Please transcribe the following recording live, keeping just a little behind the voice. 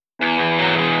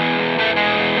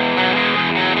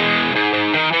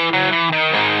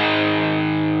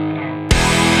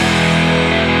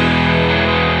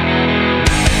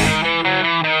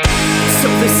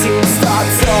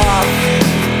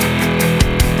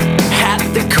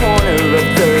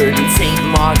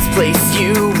lost place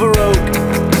you broke.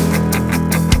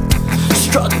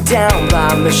 Struck down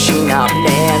by machine up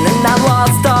man, and I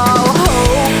lost all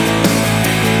hope.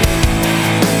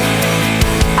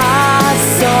 I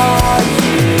saw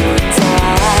you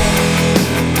die,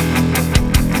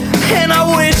 and I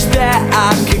wish that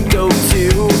I could go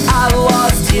too. I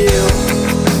lost you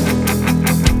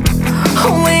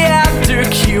only after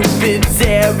Cupid's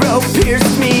arrow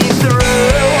pierced me through.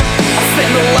 I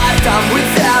spent a lifetime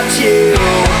without you,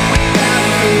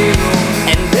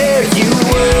 and there you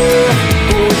were,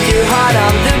 with your heart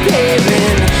on the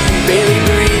pavement, barely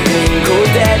breathing, cold,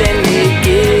 dead and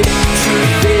naked.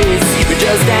 Truth is, you were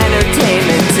just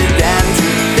entertainment to them.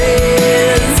 Truth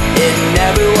is, it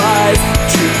never was.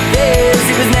 Truth is,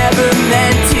 it was never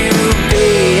meant to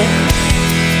be.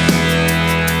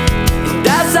 And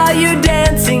I saw you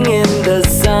dancing in the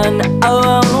sun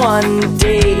alone one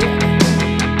day.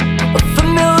 A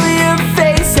familiar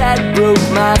face had broke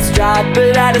my stride,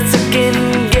 but at a second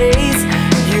gaze,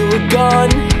 you were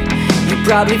gone. You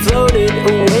probably floated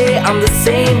away on the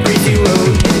same breeze you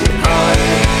rode on.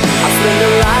 I spent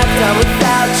a lifetime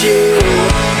without you,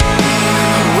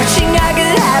 wishing I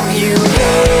could have you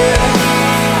here.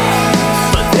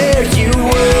 But there you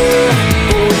were,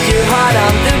 with your heart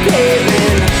on the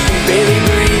pavement, barely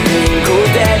breathing, cold,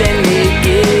 dead and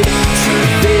naked.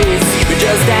 Truth is, you were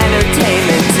just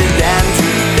entertainment to them.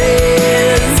 Truth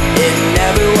is, it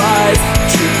never was.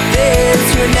 Truth is,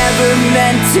 you were never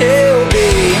meant to be.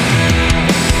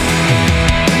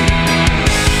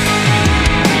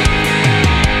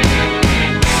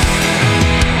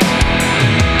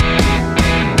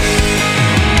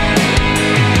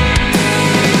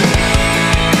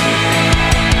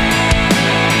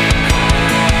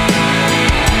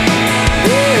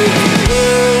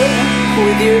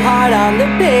 With your heart on the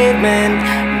pavement,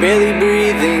 barely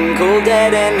breathing, cold,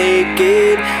 dead and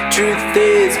naked. Truth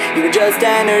is, you were just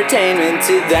entertainment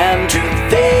to them.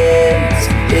 Truth is,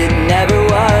 it never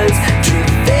was.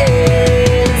 Truth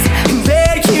is,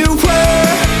 there you were,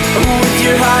 with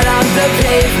your heart on the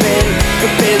pavement,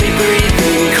 barely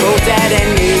breathing, cold, dead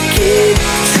and naked.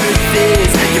 Truth is,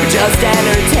 you were just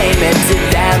entertainment to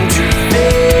them. Truth